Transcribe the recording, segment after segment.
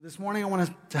This morning, I want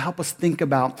to help us think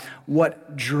about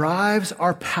what drives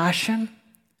our passion,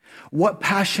 what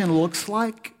passion looks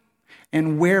like,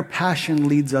 and where passion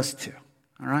leads us to,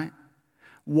 all right?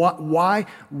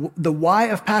 The why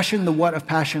of passion, the what of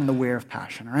passion, the where of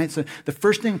passion, all right? So the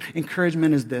first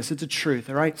encouragement is this. It's a truth,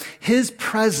 all right? His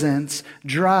presence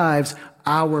drives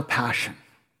our passion.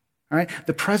 All right?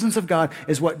 The presence of God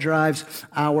is what drives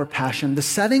our passion. The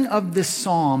setting of this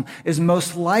psalm is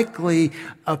most likely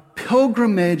a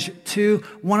pilgrimage to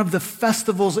one of the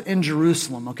festivals in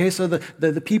Jerusalem. Okay, so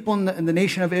the people in the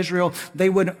nation of Israel, they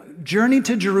would journey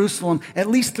to Jerusalem at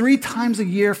least 3 times a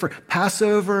year for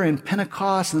Passover and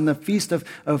Pentecost and the Feast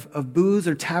of Booths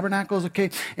or Tabernacles.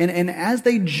 Okay, and as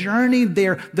they journeyed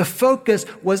there, the focus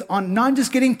was on not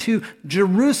just getting to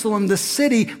Jerusalem, the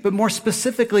city, but more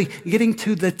specifically getting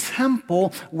to the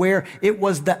temple where it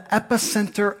was the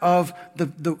epicenter of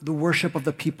the worship of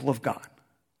the people of God.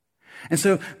 And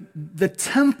so the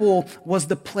temple was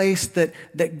the place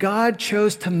that God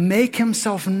chose to make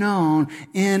himself known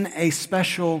in a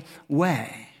special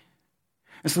way.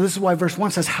 And so this is why verse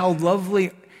 1 says, "How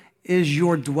lovely is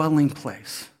your dwelling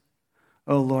place,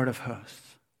 O Lord of hosts."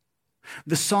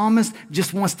 The psalmist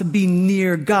just wants to be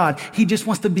near God. He just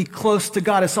wants to be close to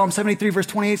God. As Psalm 73 verse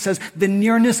 28 says, "The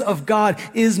nearness of God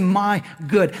is my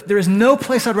good." There is no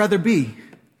place I'd rather be.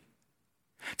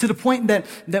 To the point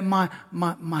that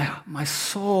my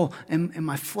soul and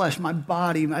my flesh, my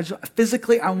body,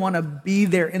 physically I want to be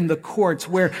there in the courts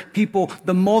where people,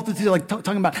 the multitude, like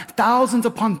talking about thousands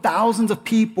upon thousands of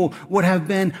people would have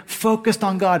been focused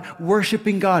on God,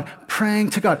 worshiping God,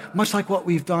 praying to God, much like what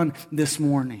we've done this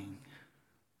morning.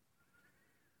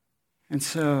 And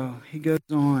so he goes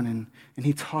on and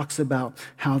he talks about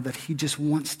how that he just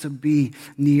wants to be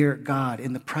near God,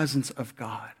 in the presence of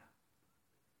God.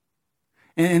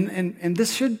 And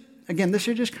this should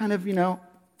just kind of,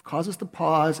 cause us to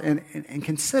pause and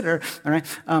consider, all right,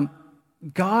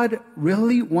 God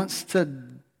really wants to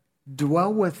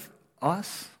dwell with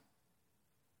us?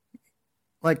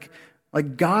 Like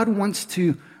God wants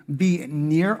to be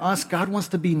near us. God wants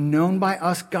to be known by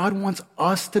us. God wants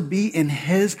us to be in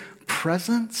his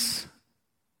presence.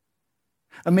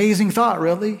 Amazing thought,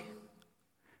 really.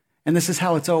 And this is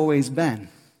how it's always been.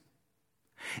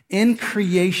 In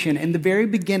creation, in the very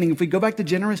beginning, if we go back to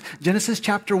Genesis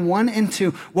chapter 1 and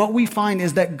 2, what we find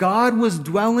is that God was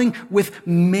dwelling with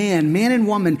man and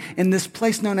woman, in this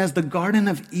place known as the Garden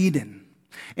of Eden.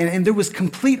 And there was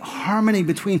complete harmony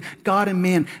between God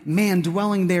and man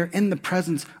dwelling there in the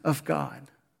presence of God.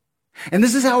 And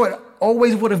this is how it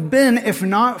always would have been if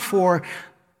not for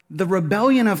the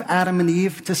rebellion of Adam and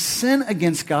Eve to sin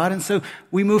against God. And so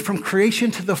we move from creation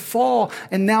to the fall,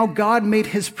 and now God made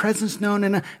his presence known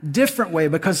in a different way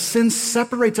because sin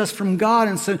separates us from God.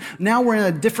 And so now we're in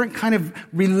a different kind of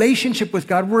relationship with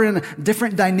God. We're in a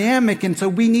different dynamic. And so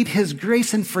we need his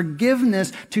grace and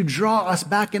forgiveness to draw us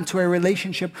back into a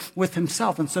relationship with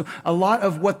himself. And so a lot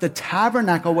of what the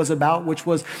tabernacle was about, which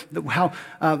was how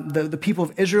the people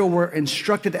of Israel were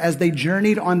instructed as they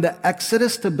journeyed on the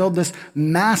Exodus to build this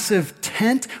massive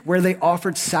tent where they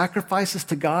offered sacrifices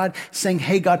to God, saying,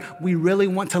 "Hey God, we really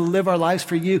want to live our lives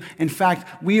for you. In fact,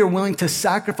 we are willing to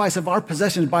sacrifice of our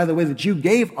possessions, by the way, that you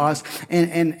gave us,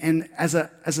 and as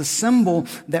a symbol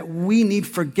that we need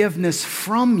forgiveness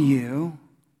from you,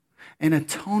 an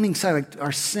atoning side, like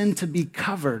our sin to be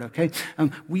covered, okay?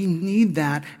 We need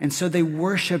that." And so they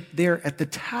worshiped there at the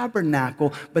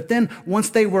tabernacle. But then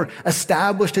once they were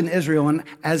established in Israel, and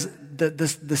as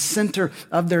the center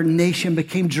of their nation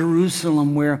became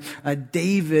Jerusalem, where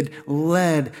David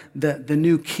led the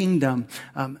new kingdom,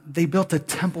 they built a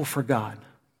temple for God.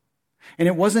 And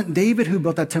it wasn't David who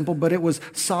built that temple, but it was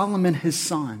Solomon, his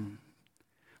son,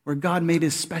 where God made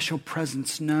his special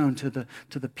presence known to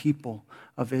the people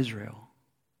of Israel.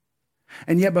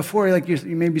 And yet before,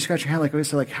 you may be scratching your head,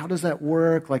 so how does that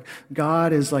work?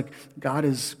 God is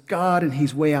God, and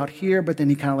he's way out here, but then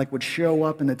he kind of would show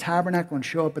up in the tabernacle and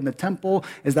show up in the temple.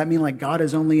 Does that mean God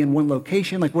is only in one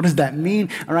location? What does that mean?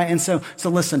 All right, and so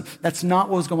listen, that's not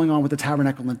what was going on with the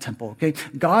tabernacle and the temple, okay?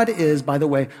 God is, by the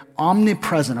way,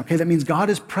 omnipresent, okay? That means God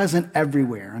is present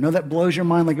everywhere. I know that blows your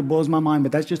mind like it blows my mind,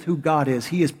 but that's just who God is.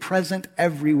 He is present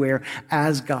everywhere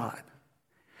as God.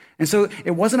 And so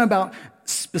it wasn't about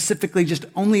specifically just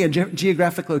only a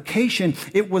geographic location.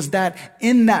 It was that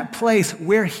in that place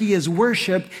where he is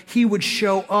worshiped, he would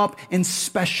show up in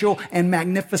special and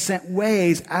magnificent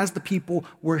ways as the people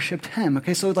worshiped him.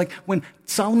 Okay, so like when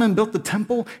Solomon built the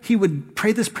temple, he would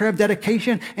pray this prayer of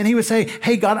dedication and he would say,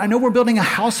 hey God, I know we're building a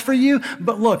house for you,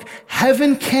 but look,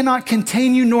 heaven cannot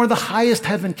contain you, nor the highest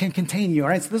heaven can contain you. All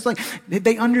right, so this is like,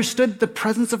 they understood the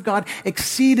presence of God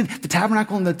exceeded the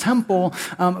tabernacle and the temple,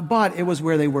 but it was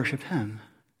where they worshiped him.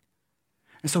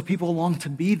 And so people long to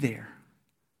be there.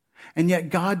 And yet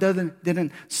God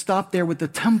didn't stop there with the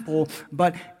temple,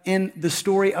 but in the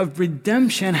story of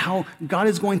redemption, how God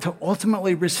is going to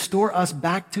ultimately restore us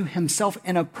back to himself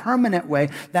in a permanent way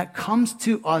that comes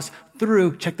to us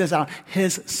through, check this out,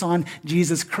 his son,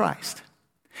 Jesus Christ,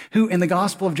 who in the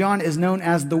Gospel of John is known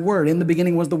as the Word. In the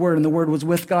beginning was the Word, and the Word was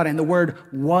with God, and the Word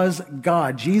was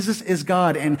God. Jesus is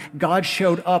God, and God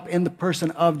showed up in the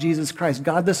person of Jesus Christ.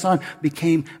 God the Son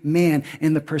became man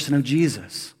in the person of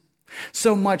Jesus.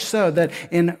 So much so that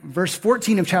in verse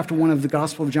 14 of chapter 1 of the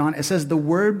Gospel of John, it says, the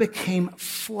Word became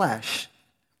flesh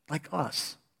like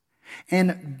us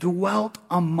and dwelt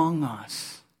among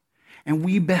us. And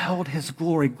we beheld his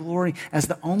glory as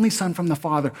the only Son from the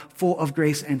Father, full of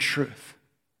grace and truth.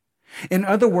 In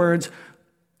other words,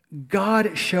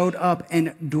 God showed up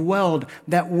and dwelled.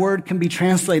 That word can be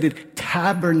translated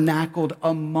tabernacled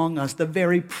among us. The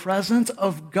very presence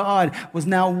of God was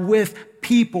now with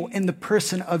people in the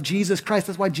person of Jesus Christ.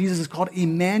 That's why Jesus is called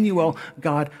Emmanuel,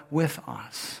 God with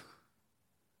us.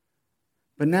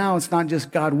 But now it's not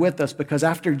just God with us, because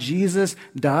after Jesus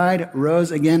died,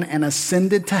 rose again, and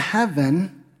ascended to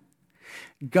heaven,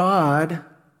 God,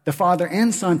 the Father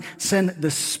and Son, send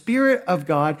the Spirit of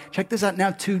God, check this out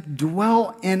now, to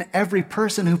dwell in every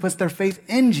person who puts their faith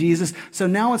in Jesus. So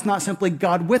now it's not simply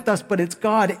God with us, but it's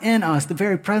God in us. The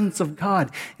very presence of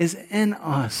God is in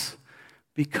us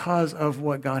because of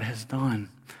what God has done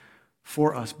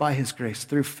for us by his grace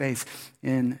through faith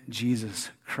in Jesus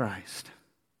Christ.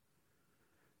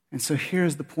 And so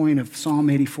here's the point of Psalm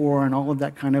 84 and all of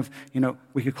that kind of,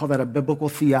 we could call that a biblical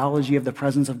theology of the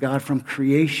presence of God from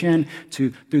creation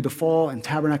to through the fall and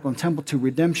tabernacle and temple to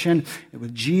redemption,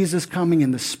 with Jesus coming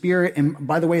in the Spirit. And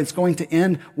by the way, it's going to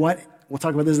end what? We'll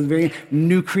talk about this in the very end,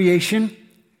 new creation,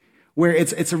 where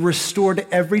it's a restored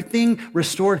everything,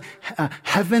 restored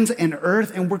heavens and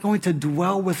earth, and we're going to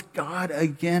dwell with God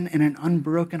again in an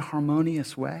unbroken,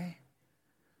 harmonious way.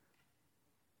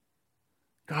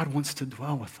 God wants to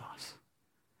dwell with us.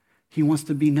 He wants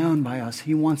to be known by us.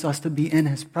 He wants us to be in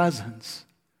his presence.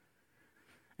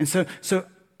 And so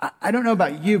I don't know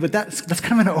about you, but that's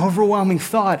kind of an overwhelming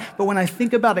thought. But when I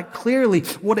think about it clearly,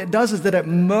 what it does is that it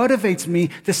motivates me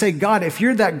to say, God, if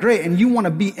you're that great and you want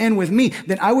to be in with me,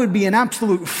 then I would be an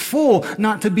absolute fool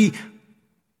not to be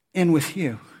in with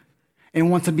you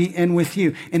and want to be in with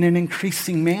you in an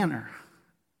increasing manner.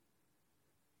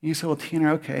 You say, well,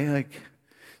 Tanner, okay,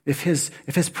 if his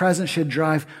presence should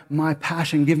drive my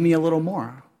passion, give me a little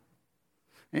more.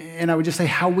 And I would just say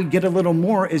how we get a little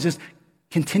more is just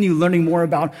continue learning more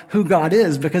about who God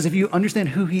is, because if you understand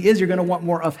who he is, you're going to want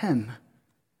more of him.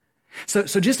 So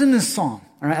just in this psalm,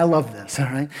 all right, I love this, all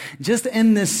right? Just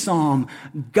in this psalm,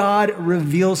 God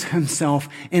reveals himself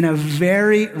in a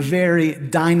very, very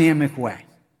dynamic way.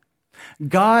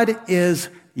 God is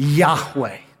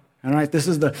Yahweh. All right, this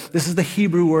is the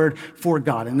Hebrew word for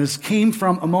God. And this came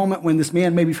from a moment when this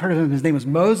man, maybe you've heard of him, his name was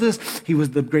Moses. He was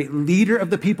the great leader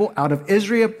of the people out of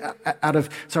Egypt,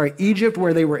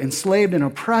 where they were enslaved and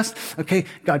oppressed. Okay,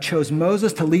 God chose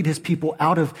Moses to lead his people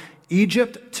out of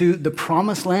Egypt to the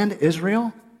promised land,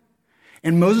 Israel.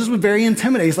 And Moses was very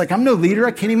intimidated. He's like, I'm no leader.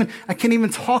 I can't even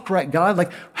talk right, God.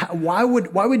 Like, why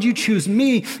would you choose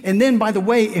me? And then, by the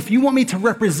way, if you want me to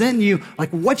represent you,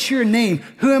 like, what's your name?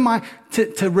 Who am I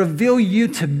to reveal you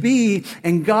to be?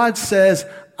 And God says,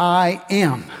 I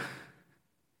am.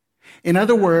 In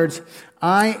other words,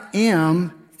 I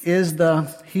am is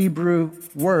the Hebrew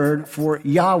word for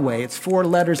Yahweh. It's 4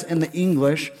 letters in the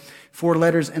English, 4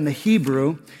 letters in the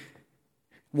Hebrew.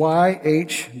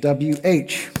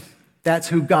 YHWH. That's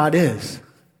who God is.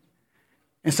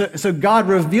 And so God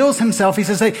reveals himself. He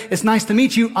says, hey, it's nice to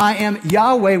meet you. I am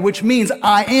Yahweh, which means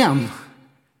I am.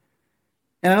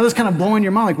 And I know this kind of blowing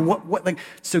your mind.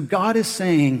 So God is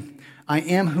saying, I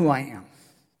am who I am.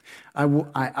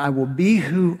 I will be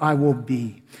who I will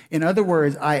be. In other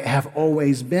words, I have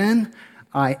always been,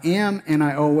 I am, and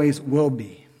I always will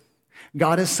be.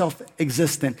 God is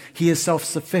self-existent. He is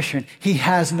self-sufficient. He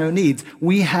has no needs.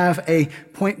 We have a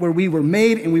point where we were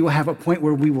made, and we will have a point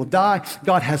where we will die.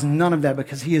 God has none of that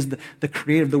because he is the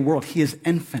creator of the world. He is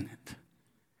infinite.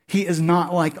 He is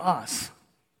not like us.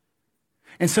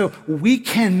 And so we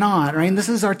cannot, right? And this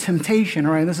is our temptation,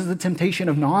 right? This is the temptation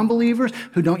of non-believers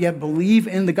who don't yet believe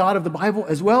in the God of the Bible,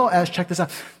 as well as, check this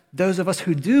out, those of us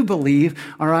who do believe,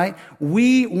 all right?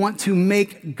 We want to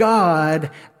make God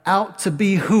out to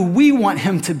be who we want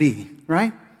him to be,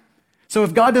 right? So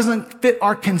if God doesn't fit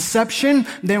our conception,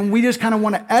 then we just kind of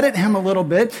want to edit him a little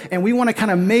bit, and we want to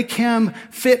kind of make him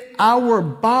fit our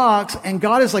box. And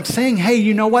God is like saying, hey,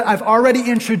 you know what? I've already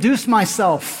introduced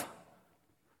myself.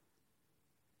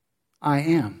 I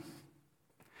am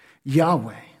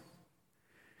Yahweh.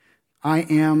 I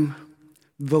am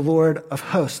the Lord of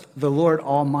hosts, the Lord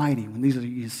Almighty. When these are,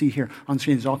 you see here on the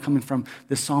screen, these are all coming from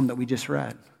this psalm that we just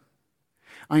read.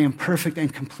 I am perfect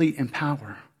and complete in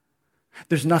power.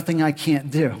 There's nothing I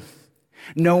can't do.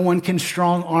 No one can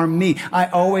strong arm me. I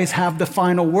always have the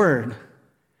final word.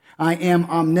 I am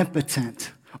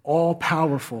omnipotent, all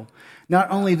powerful. Not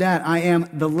only that, I am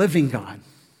the living God.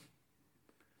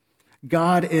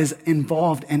 God is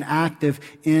involved and active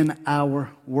in our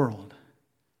world.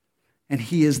 And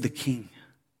he is the king.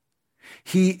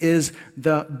 He is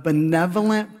the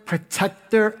benevolent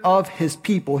protector of his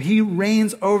people. He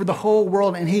reigns over the whole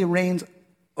world, and he reigns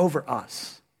over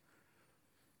us.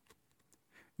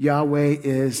 Yahweh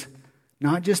is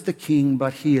not just the king,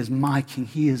 but he is my king.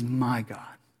 He is my God.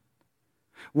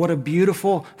 What a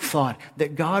beautiful thought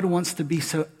that God wants to be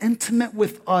so intimate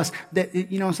with us that,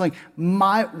 it's like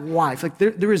my wife, like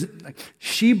there is, like,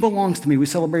 she belongs to me. We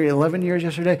celebrated 11 years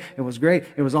yesterday. It was great.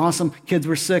 It was awesome. Kids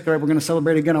were sick. All right, we're going to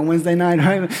celebrate again on Wednesday night,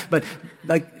 right? But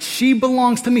like, she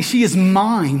belongs to me. She is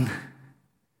mine.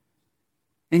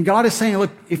 And God is saying,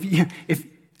 look, if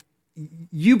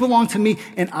you belong to me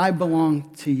and I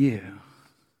belong to you.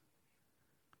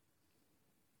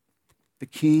 The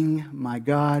king, my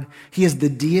God. He is the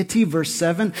deity, verse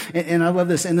 7. And I love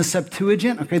this. In the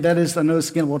Septuagint, okay, that is, I know this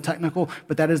is getting a little technical,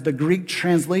 but that is the Greek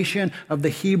translation of the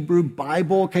Hebrew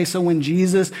Bible. Okay, so when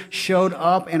Jesus showed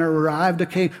up and arrived,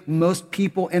 okay, most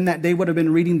people in that day would have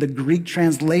been reading the Greek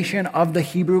translation of the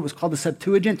Hebrew. It was called the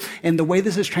Septuagint. And the way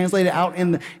this is translated out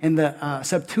in the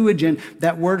Septuagint,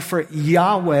 that word for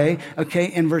Yahweh, okay,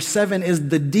 in verse 7 is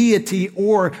the deity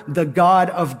or the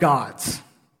God of gods.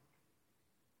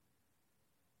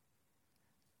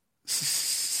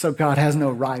 So God has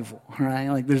no rival, right?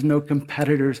 Like there's no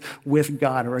competitors with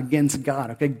God or against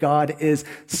God, okay? God is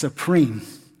supreme.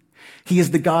 He is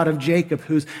the God of Jacob,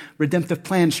 whose redemptive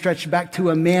plan stretched back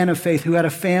to a man of faith who had a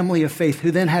family of faith,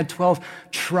 who then had 12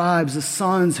 tribes, the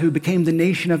sons who became the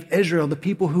nation of Israel, the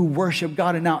people who worship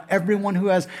God. And now everyone who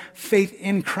has faith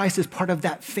in Christ is part of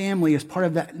that family, is part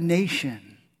of that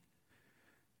nation.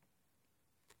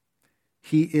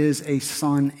 He is a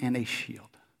sun and a shield.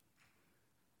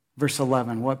 Verse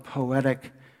 11, what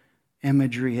poetic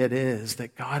imagery it is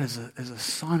that God is a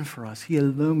sun for us. He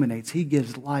illuminates, he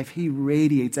gives life, he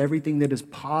radiates everything that is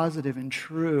positive and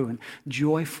true and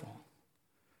joyful.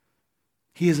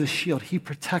 He is a shield, he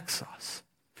protects us.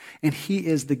 And he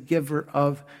is the giver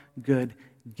of good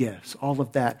gifts. All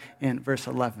of that in verse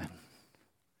 11.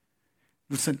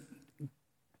 Listen,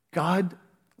 God,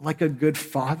 like a good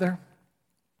father,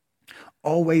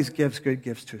 always gives good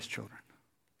gifts to his children.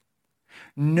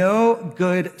 No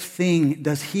good thing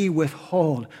does he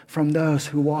withhold from those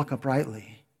who walk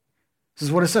uprightly. This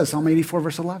is what it says, Psalm 84,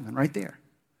 verse 11, right there.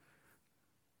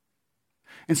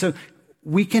 And so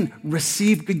we can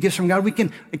receive good gifts from God. We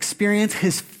can experience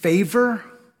his favor.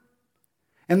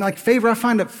 And like favor, I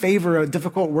find that favor a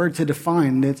difficult word to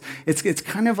define. It's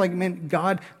kind of like, man,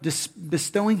 God just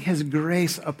bestowing his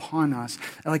grace upon us.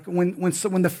 Like when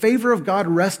the favor of God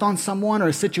rests on someone or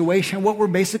a situation, what we're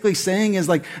basically saying is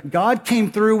like God came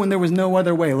through when there was no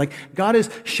other way. Like God is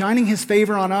shining his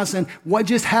favor on us, and what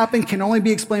just happened can only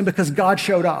be explained because God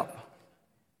showed up.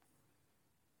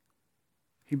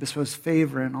 He bestows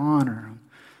favor and honor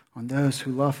on those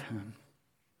who love him.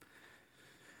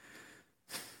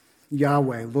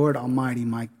 Yahweh, Lord Almighty,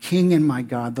 my King and my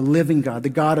God, the living God, the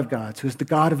God of gods, who is the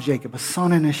God of Jacob, a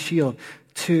sun and a shield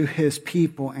to his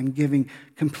people, and giving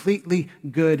completely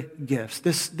good gifts.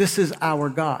 This is our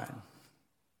God.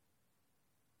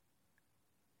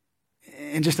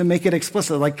 And just to make it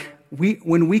explicit, like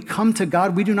when we come to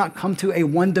God, we do not come to a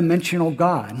one-dimensional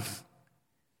God.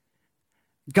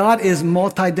 God is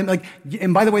multi-dimensional.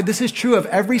 And by the way, this is true of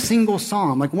every single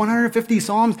psalm. Like 150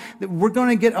 psalms, we're going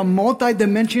to get a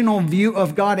multi-dimensional view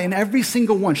of God in every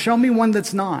single one. Show me one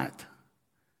that's not.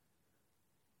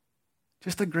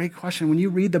 Just a great question. When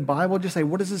you read the Bible, just say,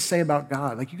 what does it say about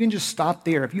God? Like, you can just stop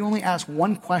there. If you only ask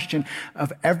one question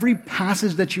of every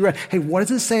passage that you read, hey, what does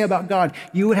it say about God?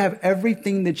 You would have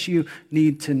everything that you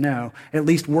need to know, at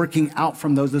least working out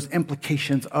from those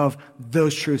implications of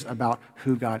those truths about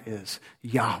who God is,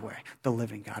 Yahweh, the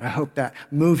living God. I hope that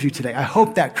moves you today. I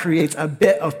hope that creates a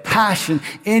bit of passion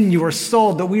in your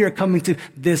soul that we are coming to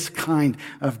this kind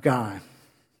of God.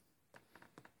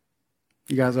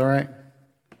 You guys all right?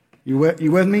 You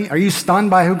with me? Are you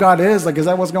stunned by who God is? Like, is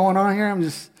that what's going on here? I'm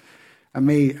just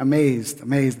amazed.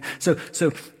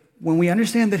 So when we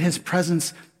understand that his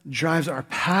presence drives our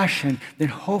passion, then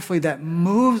hopefully that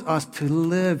moves us to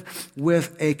live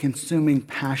with a consuming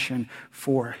passion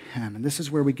for him. And this is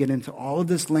where we get into all of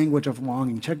this language of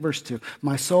longing. Check verse 2.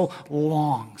 My soul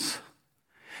longs.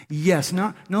 Yes,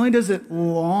 not only does it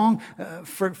long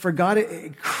for God,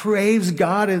 it craves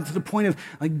God to the point of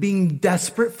like being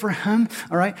desperate for him,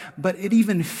 all right? But it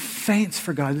even faints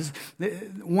for God.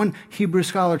 One Hebrew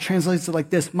scholar translates it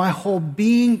like this: my whole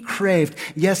being craved,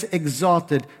 yes,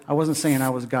 exalted. I wasn't saying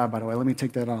I was God, by the way. Let me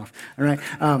take that off, all right?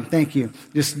 Thank you.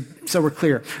 Just so we're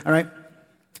clear, all right?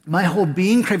 My whole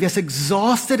being craved, yes,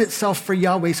 exhausted itself for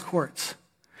Yahweh's courts.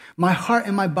 My heart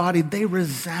and my body, they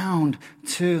resound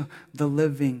to the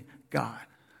living God.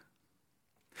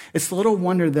 It's little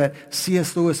wonder that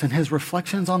C.S. Lewis, in his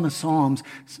reflections on the Psalms,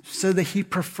 said that he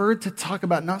preferred to talk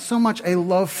about not so much a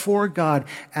love for God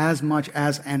as much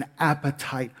as an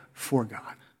appetite for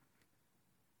God.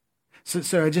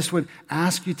 So I just would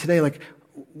ask you today, like,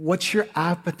 what's your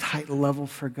appetite level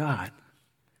for God?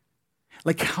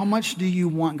 Like, how much do you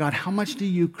want God? How much do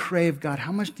you crave God?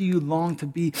 How much do you long to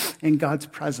be in God's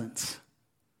presence?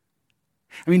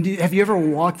 I mean, have you ever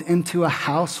walked into a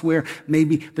house where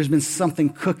maybe there's been something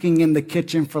cooking in the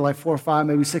kitchen for like 4 or 5,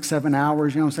 maybe 6, 7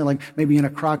 hours, you know what I'm saying? Like maybe in a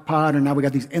crock pot, or now we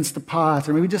got these Instapots,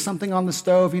 or maybe just something on the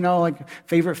stove, you know, like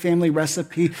favorite family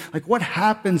recipe. Like, what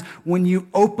happens when you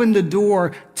open the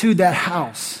door to that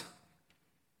house?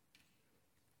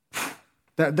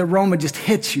 The aroma just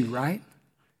hits you, right?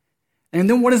 And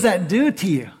then what does that do to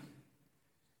you?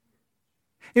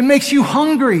 It makes you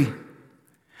hungry.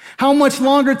 How much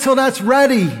longer till that's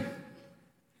ready?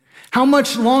 How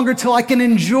much longer till I can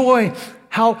enjoy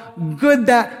how good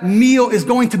that meal is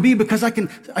going to be? Because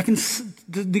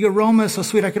the aroma is so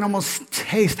sweet, I can almost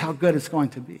taste how good it's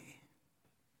going to be.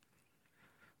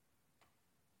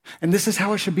 And this is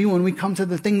how it should be when we come to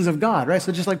the things of God, right?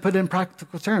 So just like put it in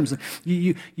practical terms.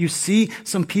 You see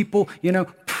some people, you know,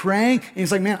 praying, and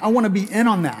it's like, man, I want to be in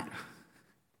on that.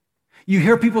 You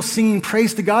hear people singing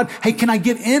praise to God. Hey, can I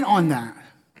get in on that?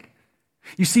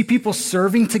 You see people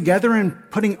serving together and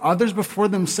putting others before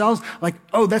themselves. Like,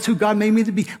 oh, that's who God made me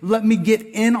to be. Let me get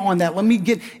in on that. Let me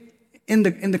get in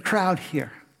the crowd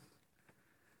here.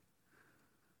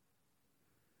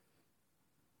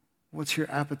 What's your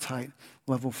appetite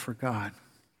level for God?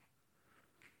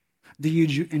 Do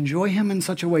you enjoy him in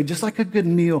such a way, just like a good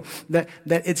meal, that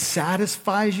it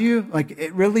satisfies you? Like,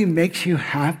 it really makes you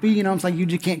happy? You know what I'm saying? You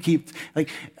just can't keep, like,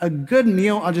 a good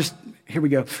meal. Here we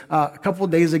go. A couple of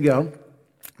days ago,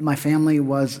 my family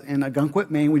was in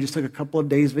Ogunquit, Maine. We just took a couple of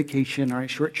days vacation, all right,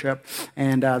 short trip.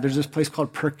 And there's this place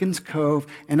called Perkins Cove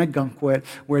in Ogunquit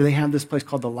where they have this place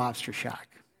called the Lobster Shack.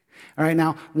 All right,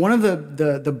 now, one of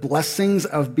the blessings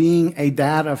of being a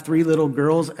dad of 3 little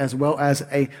girls, as well as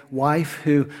a wife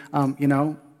who,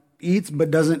 eats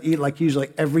but doesn't eat like usually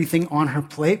everything on her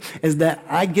plate, is that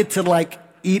I get to like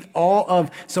eat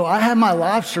so I had my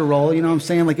lobster roll, you know what I'm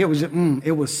saying? Like, it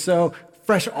was so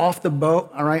fresh off the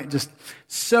boat, all right, just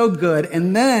so good.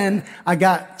 And then I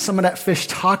got some of that fish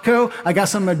taco. I got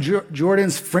some of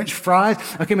Jordan's French fries.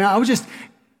 Okay, man, I was just,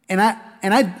 and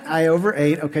I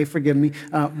overate, okay, forgive me,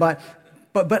 but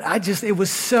it was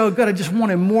so good. I just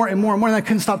wanted more and more and more, and I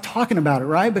couldn't stop talking about it,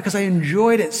 right? Because I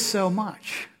enjoyed it so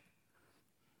much.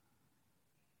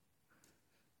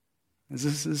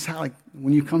 This is how, like,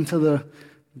 when you come to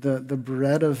the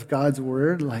bread of God's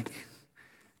word, like,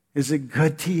 is it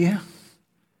good to you?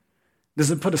 Does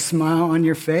it put a smile on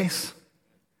your face?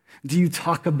 Do you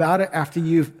talk about it after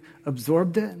you've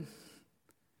absorbed it?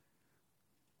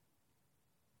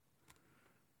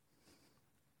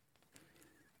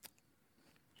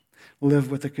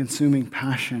 Live with a consuming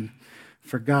passion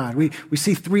for God. We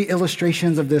see 3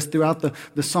 illustrations of this throughout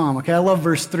the psalm. Okay, I love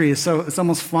verse 3. It's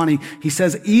almost funny. He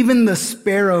says, even the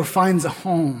sparrow finds a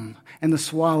home and the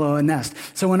swallow a nest.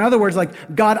 So in other words,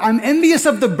 like, God, I'm envious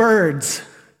of the birds.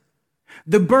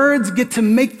 The birds get to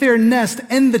make their nest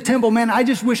in the temple. Man, I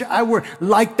just wish I were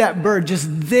like that bird, just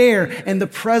there in the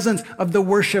presence of the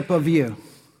worship of you.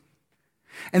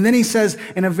 And then he says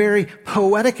in a very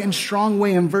poetic and strong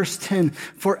way in verse 10,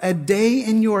 for a day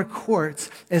in your courts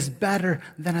is better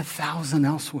than 1,000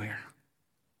 elsewhere.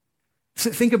 So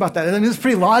think about that. I mean, it's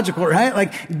pretty logical, right?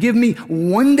 Like, give me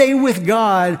one day with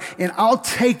God and I'll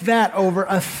take that over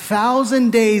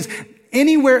 1,000 days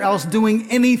anywhere else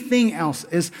doing anything else.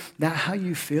 Is that how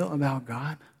you feel about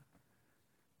God?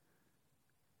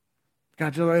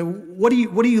 God, what do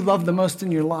you love the most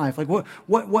in your life? Like,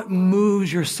 what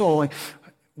moves your soul? Like,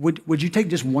 would you take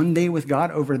just one day with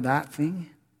God over that thing?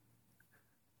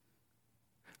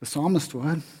 The psalmist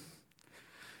would.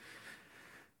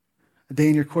 A day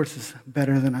in your courts is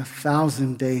better than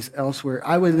 1,000 days elsewhere.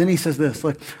 Then he says this,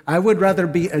 look, I would rather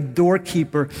be a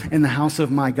doorkeeper in the house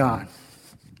of my God.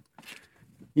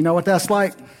 You know what that's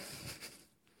like?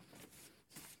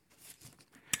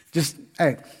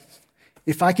 Hey,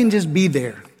 if I can just be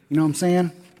there, you know what I'm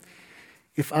saying?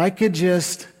 If I could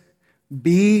just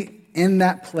be in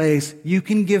that place, you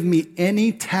can give me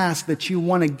any task that you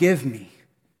want to give me,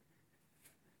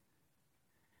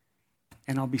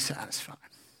 and I'll be satisfied.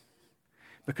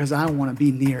 Because I want to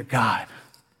be near God.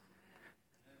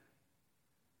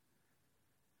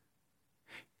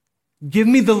 Give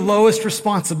me the lowest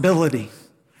responsibility.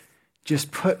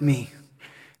 Just put me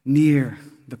near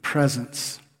the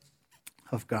presence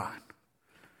of God.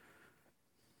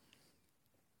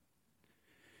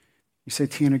 You say,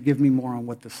 Tanner, give me more on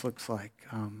what this looks like.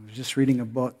 I was just reading a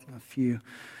book a few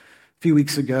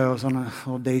weeks ago. I was on a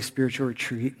whole day spiritual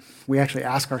retreat. We actually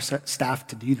ask our staff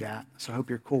to do that. So I hope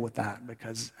you're cool with that,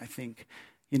 because I think,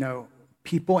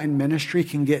 people in ministry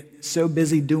can get so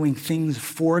busy doing things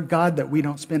for God that we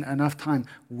don't spend enough time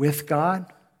with God.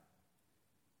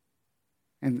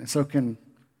 And so can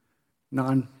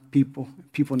people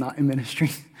not in ministry.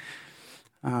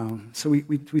 So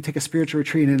we take a spiritual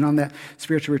retreat, and on that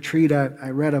spiritual retreat, I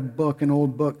read an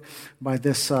old book by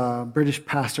this British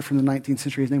pastor from the 19th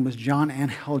century. His name was John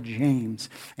Angel James,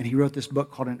 and he wrote this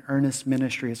book called An Earnest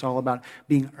Ministry. It's all about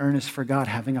being earnest for God,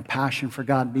 having a passion for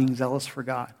God, being zealous for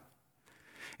God.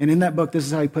 And in that book, this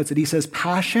is how he puts it. He says,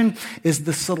 passion is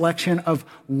the selection of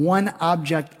one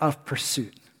object of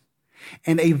pursuit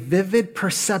and a vivid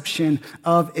perception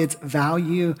of its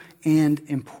value and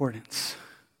importance.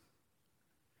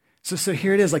 So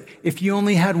here it is, like, if you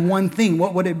only had one thing,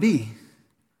 what would it be?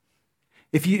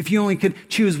 If you only could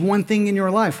choose one thing in your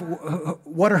life,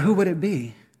 what or who would it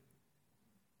be?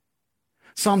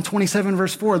 Psalm 27,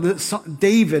 verse 4, a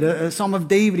Psalm of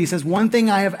David, he says, one thing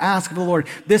I have asked of the Lord,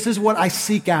 this is what I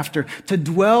seek after, to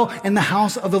dwell in the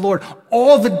house of the Lord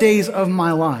all the days of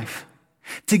my life,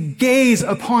 to gaze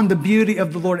upon the beauty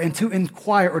of the Lord and to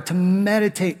inquire or to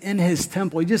meditate in his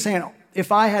temple. He's just saying,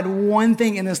 if I had one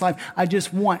thing in this life, I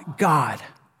just want God.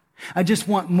 I just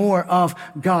want more of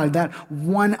God, that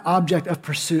one object of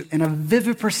pursuit and a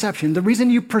vivid perception. The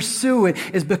reason you pursue it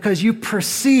is because you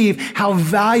perceive how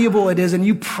valuable it is and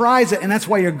you prize it, and that's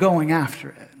why you're going after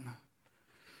it.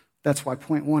 That's why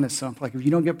point one is so, like, if you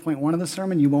don't get point one of the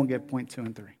sermon, you won't get point 2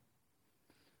 and 3.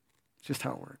 It's just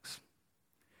how it works.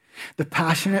 The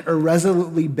passionate are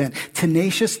resolutely bent,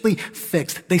 tenaciously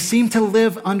fixed. They seem to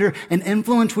live under an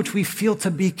influence which we feel to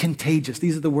be contagious.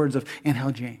 These are the words of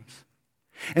Angel James.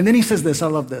 And then he says this, I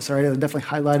love this, all right? I definitely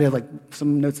highlighted like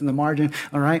some notes in the margin,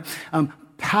 all right?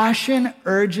 Passion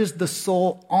urges the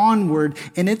soul onward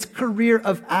in its career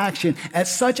of action at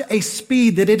such a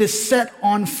speed that it is set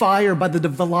on fire by the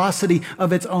velocity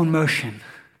of its own motion.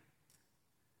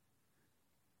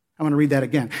 I'm going to read that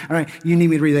again. All right, you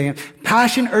need me to read that again.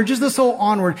 Passion urges the soul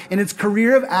onward in its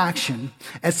career of action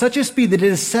at such a speed that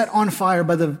it is set on fire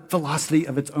by the velocity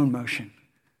of its own motion.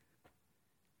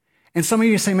 And some of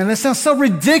you are saying, man, that sounds so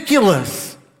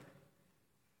ridiculous.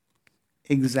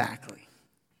 Exactly.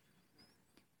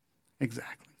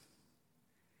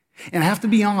 And I have to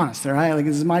be honest, all right? Like,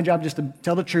 this is my job just to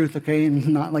tell the truth, okay? And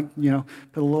not like,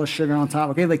 put a little sugar on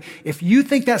top, okay? Like, if you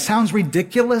think that sounds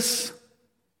ridiculous,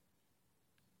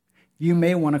 you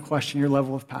may want to question your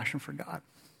level of passion for God.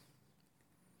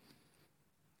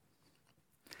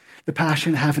 The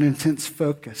passion have an intense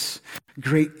focus,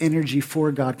 great energy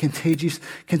for God, contagious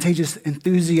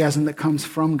enthusiasm that comes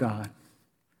from God.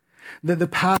 The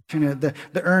passionate,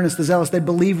 the earnest, the zealous, they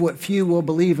believe what few will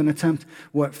believe and attempt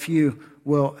what few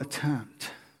will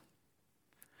attempt.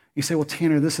 You say, well,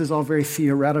 Tanner, this is all very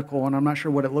theoretical, and I'm not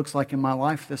sure what it looks like in my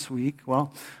life this week.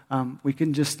 Well, we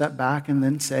can just step back and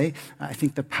then say, I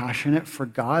think the passionate for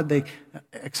God, they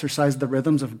exercise the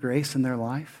rhythms of grace in their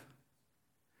life.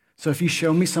 So if you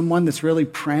show me someone that's really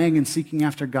praying and seeking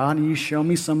after God, and you show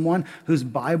me someone whose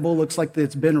Bible looks like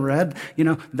it's been read,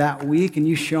 that week, and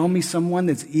you show me someone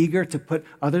that's eager to put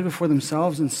others before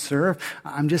themselves and serve,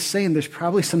 I'm just saying there's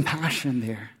probably some passion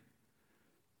there.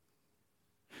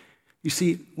 You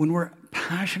see, when we're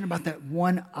passionate about that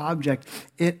one object,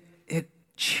 it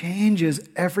changes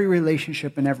every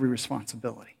relationship and every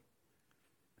responsibility.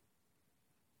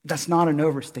 That's not an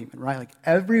overstatement, right? Like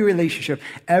every relationship,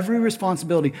 every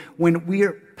responsibility, when we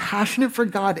are passionate for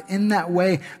God in that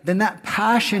way, then that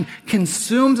passion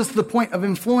consumes us to the point of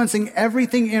influencing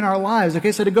everything in our lives.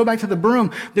 Okay, so to go back to the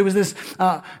broom, there was this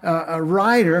a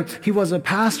writer. He was a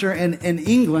pastor in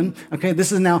England. Okay,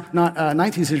 this is now not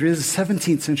 19th century, this is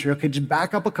 17th century. Okay, just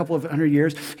back up a couple of hundred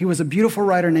years. He was a beautiful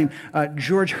writer named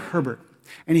George Herbert.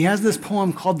 And he has this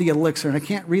poem called The Elixir, and I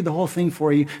can't read the whole thing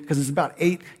for you because it's about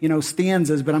 8,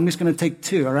 stanzas, but I'm just going to take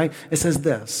 2, all right? It says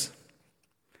this: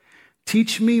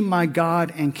 teach me, my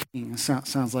God and King.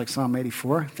 Sounds like Psalm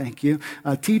 84, thank you.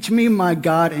 Teach me, my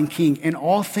God and King, in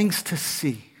all things to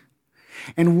see,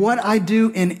 and what I do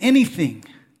in anything,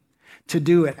 to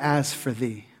do it as for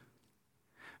thee.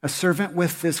 A servant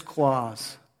with this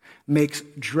clause makes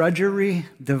drudgery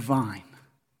divine,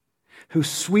 who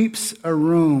sweeps a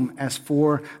room as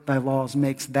for thy laws,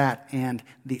 makes that and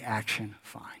the action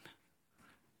fine.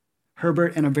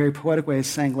 Herbert, in a very poetic way, is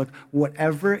saying, look,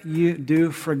 whatever you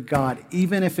do for God,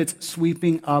 even if it's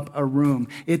sweeping up a room,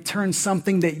 it turns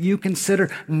something that you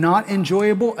consider not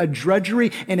enjoyable, a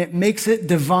drudgery, and it makes it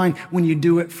divine when you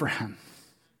do it for Him.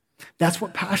 That's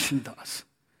what passion does.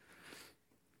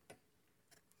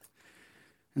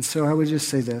 And so I would just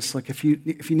say this, like if you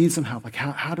need some help, like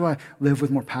how do I live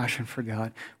with more passion for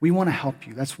God? We want to help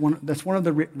you. That's one of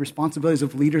the responsibilities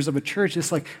of leaders of a church,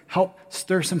 is like help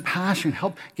stir some passion,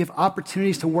 help give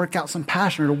opportunities to work out some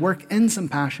passion or to work in some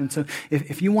passion. So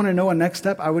if you want to know a next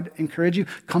step, I would encourage you,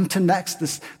 come to Next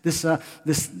this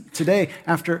today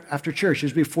after church.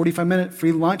 There's be a 45-minute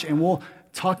free lunch, and we'll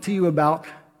talk to you about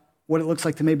what it looks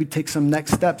like to maybe take some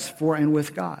next steps for and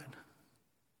with God.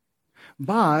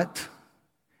 But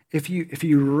if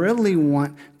you really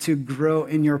want to grow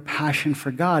in your passion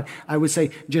for God, I would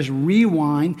say just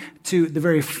rewind to the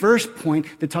very first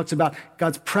point that talks about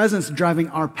God's presence driving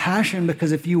our passion,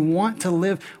 because if you want to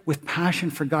live with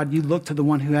passion for God, you look to the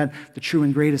one who had the true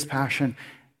and greatest passion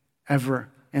ever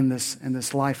in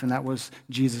this life, and that was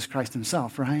Jesus Christ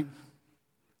Himself, right?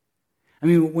 I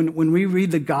mean, when we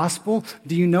read the gospel,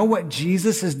 do you know what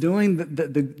Jesus is doing,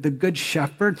 the good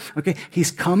shepherd? Okay, He's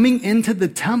coming into the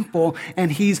temple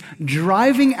and He's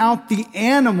driving out the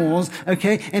animals,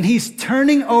 okay, and He's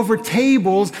turning over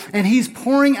tables and He's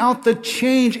pouring out the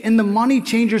change in the money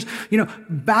changers,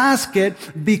 basket,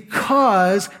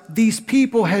 because these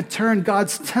people had turned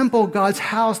God's temple, God's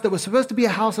house that was supposed to be a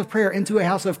house of prayer, into a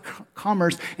house of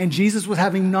commerce, and Jesus was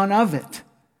having none of it.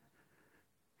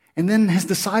 And then His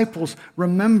disciples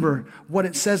remember what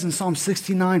it says in Psalm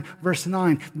 69, verse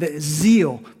 9, that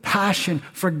zeal, passion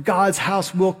for God's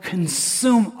house will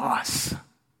consume us.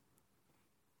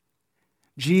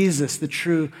 Jesus, the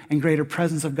true and greater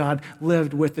presence of God,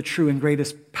 lived with the true and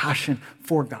greatest passion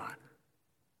for God.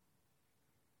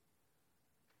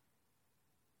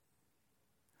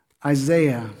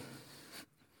 Isaiah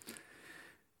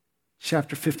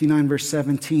chapter 59, verse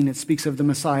 17, it speaks of the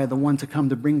Messiah, the one to come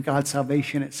to bring God's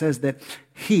salvation. It says that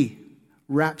He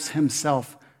wraps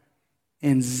Himself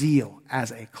in zeal as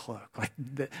a cloak.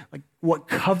 Like what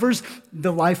covers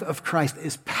the life of Christ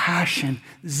is passion,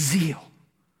 zeal.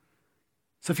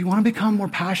 So if you want to become more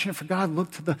passionate for God,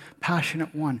 look to the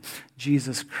passionate one,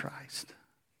 Jesus Christ.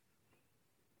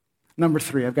 Number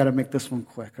 3, I've got to make this one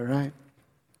quick, all right?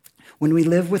 When we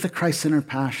live with a Christ-centered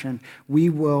passion, we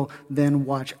will then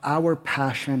watch our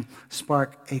passion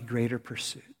spark a greater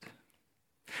pursuit.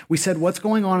 We said what's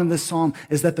going on in this psalm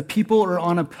is that the people are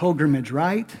on a pilgrimage,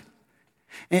 right?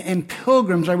 And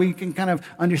pilgrims, right, we can kind of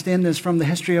understand this from the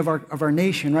history of our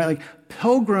nation, right? Like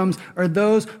pilgrims are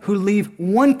those who leave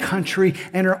one country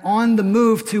and are on the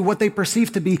move to what they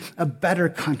perceive to be a better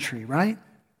country, right?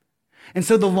 And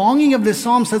so the longing of this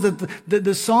psalm says that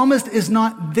the psalmist is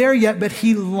not there yet, but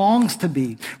he longs to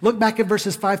be. Look back at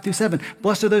verses 5-7.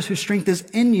 Blessed are those whose strength is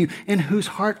in you, in whose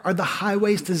heart are the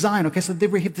highways to Zion. Okay, so there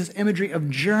we have this imagery of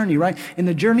journey, right? And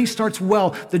the journey starts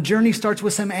well. The journey starts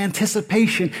with some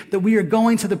anticipation that we are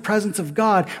going to the presence of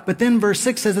God. But then verse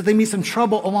 6 says that they meet some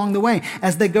trouble along the way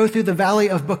as they go through the valley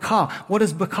of Baca. What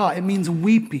is Baca? It means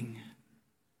weeping.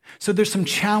 So there's some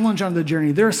challenge on the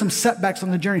journey. There are some setbacks on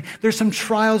the journey. There's some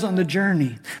trials on the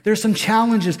journey. There's some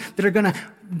challenges that are going to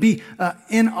be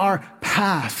in our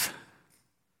path.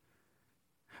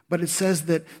 But it says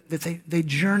that they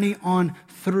journey on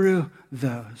through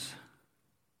those.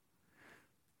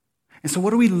 And so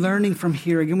what are we learning from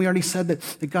here? Again, we already said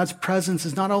that God's presence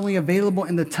is not only available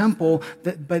in the temple,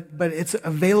 but it's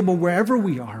available wherever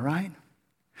we are, right?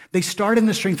 They start in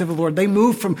the strength of the Lord. They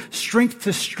move from strength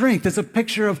to strength. It's a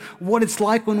picture of what it's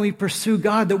like when we pursue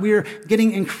God, that we are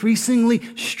getting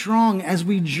increasingly strong as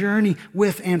we journey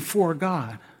with and for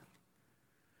God.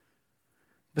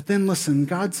 But then listen,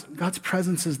 God's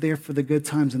presence is there for the good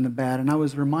times and the bad. And I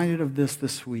was reminded of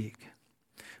this week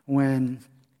when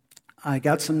I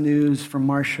got some news from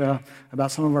Marcia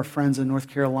about some of our friends in North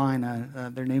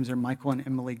Carolina. Their names are Michael and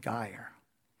Emily Geyer.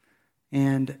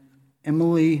 And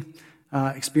Emily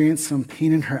experienced some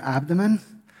pain in her abdomen.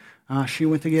 She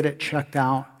went to get it checked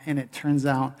out, and it turns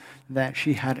out that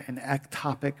she had an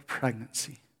ectopic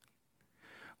pregnancy.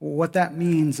 What that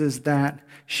means is that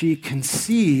she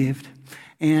conceived,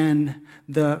 and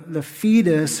the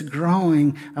fetus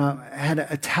growing had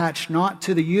attached not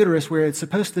to the uterus where it's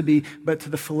supposed to be, but to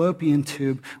the fallopian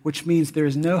tube, which means there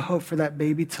is no hope for that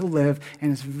baby to live,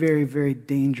 and it's very, very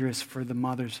dangerous for the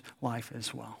mother's life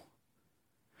as well.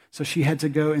 So she had to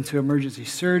go into emergency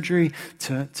surgery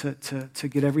to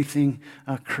get everything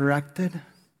corrected.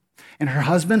 And her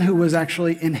husband, who was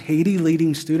actually in Haiti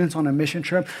leading students on a mission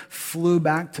trip, flew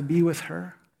back to be with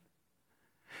her.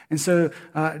 And so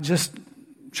just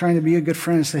trying to be a good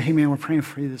friend and say, hey man, we're praying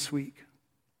for you this week.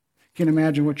 Can't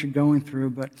imagine what you're going through,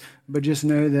 but just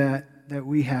know that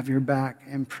we have your back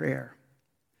in prayer.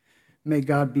 May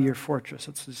God be your fortress.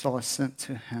 That's just all I sent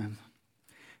to him.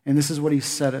 And this is what he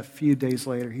said a few days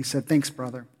later. He said, thanks,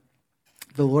 brother.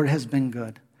 The Lord has been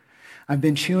good. I've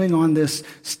been chewing on this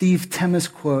Steve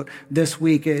Timmis quote this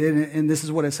week, and this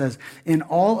is what it says. In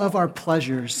all of our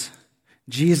pleasures,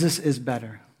 Jesus is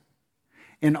better.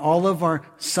 In all of our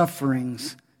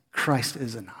sufferings, Christ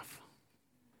is enough.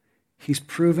 He's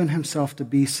proven himself to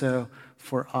be so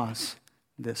for us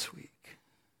this week.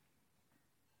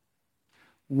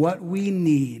 What we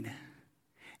need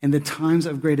in the times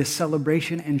of greatest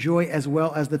celebration and joy, as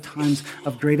well as the times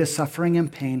of greatest suffering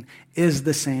and pain, is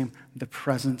the same, the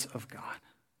presence of God.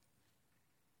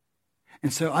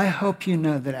 And so I hope you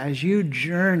know that as you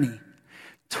journey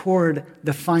toward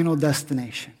the final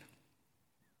destination,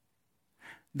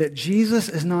 that Jesus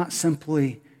is not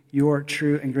simply your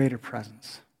true and greater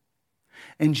presence.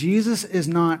 And Jesus is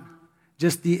not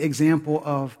just the example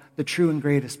of the true and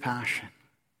greatest passion.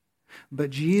 But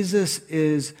Jesus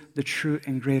is the true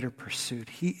and greater pursuit.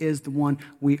 He is the one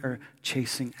we are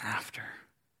chasing after.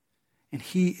 And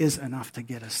he is enough to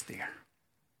get us there.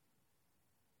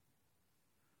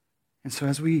 And so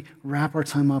as we wrap our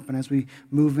time up and as we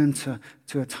move into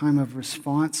a time of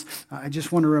response, I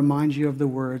just want to remind you of the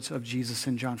words of Jesus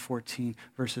in John 14,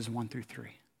 verses 1 through 3.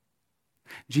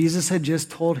 Jesus had just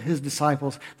told his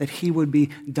disciples that he would be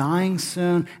dying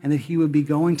soon and that he would be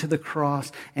going to the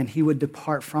cross and he would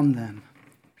depart from them.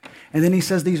 And then he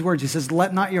says these words. He says,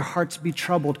 let not your hearts be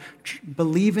troubled.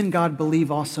 Believe in God, believe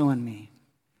also in me.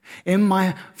 In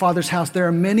my Father's house there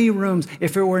are many rooms.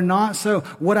 If it were not so,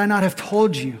 would I not have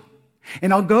told you?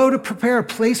 And I'll go to prepare a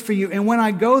place for you. And when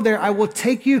I go there, I will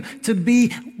take you to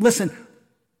be, listen,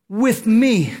 with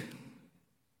me,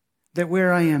 that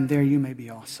where I am, there you may be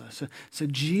also. So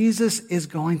Jesus is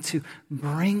going to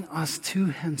bring us to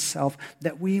himself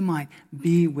that we might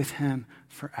be with him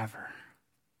forever.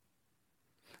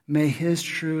 May his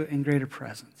true and greater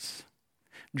presence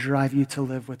drive you to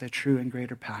live with a true and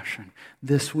greater passion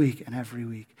this week and every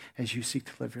week as you seek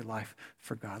to live your life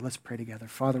for God. Let's pray together.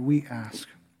 Father, we ask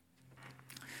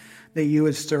that you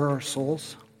would stir our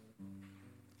souls,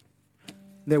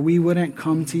 that we wouldn't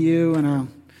come to you in a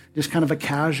just kind of a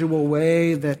casual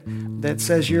way that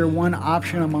says you're one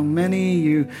option among many.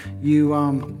 You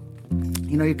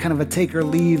kind of a take or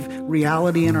leave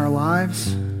reality in our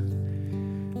lives.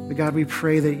 But God, we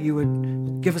pray that you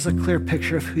would give us a clear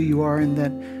picture of who you are and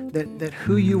that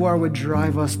who you are would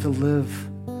drive us to live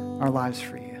our lives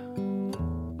for you.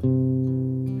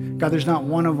 God, there's not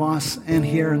one of us in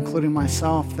here, including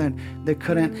myself, that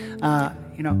couldn't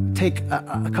take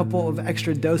a couple of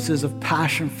extra doses of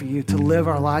passion for you, to live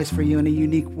our lives for you in a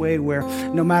unique way where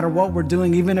no matter what we're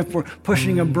doing, even if we're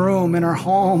pushing a broom in our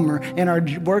home or in our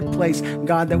workplace,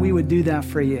 God, that we would do that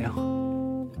for you.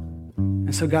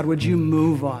 And so, God, would you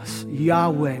move us?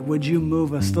 Yahweh, would you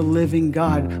move us? The living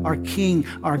God, our King,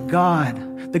 our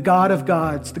God, the God of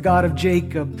gods, the God of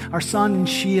Jacob, our sun and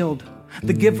shield,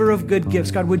 the giver of good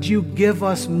gifts. God, would you give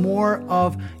us more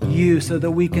of you so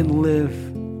that we can live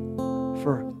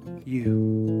for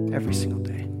you every single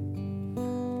day?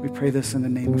 We pray this in the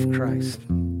name of Christ.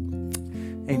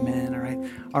 Amen. All right.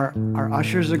 Our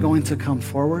ushers are going to come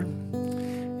forward,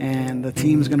 and the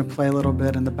team's going to play a little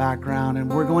bit in the background, and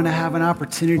we're going to have an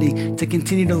opportunity to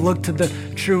continue to look to the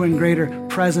true and greater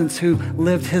presence who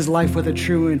lived his life with a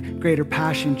true and greater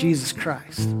passion, Jesus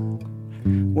Christ.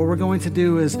 What we're going to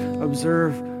do is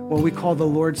observe what we call the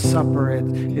Lord's Supper.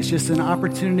 It's just an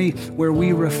opportunity where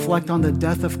we reflect on the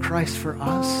death of Christ for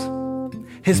us,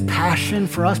 his passion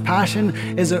for us. Passion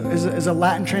is a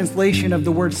Latin translation of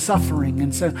the word suffering.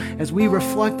 And so as we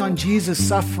reflect on Jesus'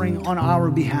 suffering on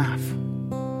our behalf,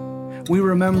 we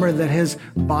remember that his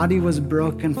body was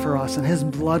broken for us and his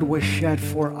blood was shed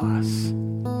for us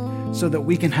so that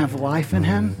we can have life in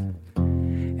him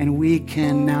and we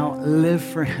can now live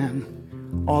for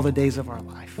him all the days of our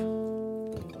life.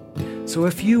 So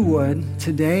if you would,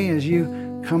 today as you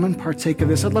come and partake of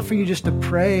this, I'd love for you just to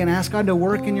pray and ask God to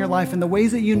work in your life in the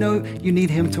ways that you know you need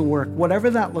him to work, whatever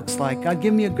that looks like. God,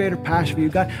 give me a greater passion for you.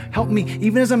 God, help me,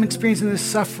 even as I'm experiencing this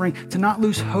suffering, to not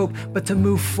lose hope, but to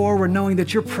move forward, knowing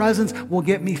that your presence will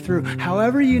get me through.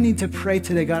 However you need to pray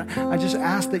today, God, I just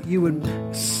ask that you would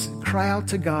cry out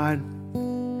to God.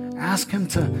 Ask him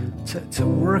to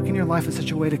work in your life in such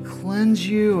a way to cleanse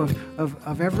you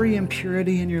of every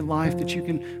impurity in your life, that you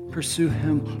can pursue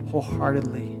him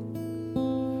wholeheartedly.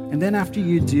 And then after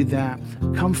you do that,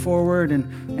 come forward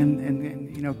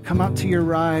and come out to your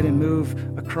right and move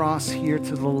across here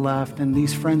to the left. And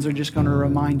these friends are just going to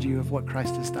remind you of what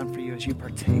Christ has done for you as you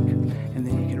partake. And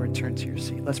then you can return to your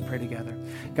seat. Let's pray together.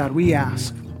 God, we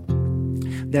ask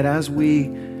that as we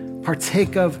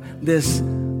partake of this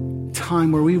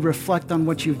time where we reflect on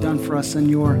what you've done for us in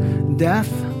your death,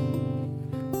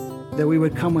 that we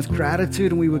would come with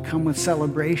gratitude and we would come with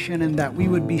celebration, and that we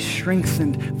would be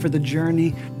strengthened for the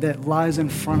journey that lies in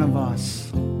front of us,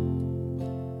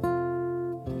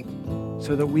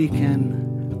 so that we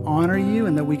can honor you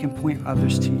and that we can point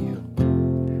others to you,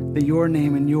 that your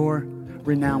name and your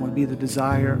renown would be the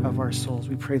desire of our souls.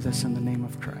 We pray this in the name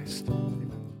of Christ.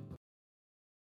 Amen.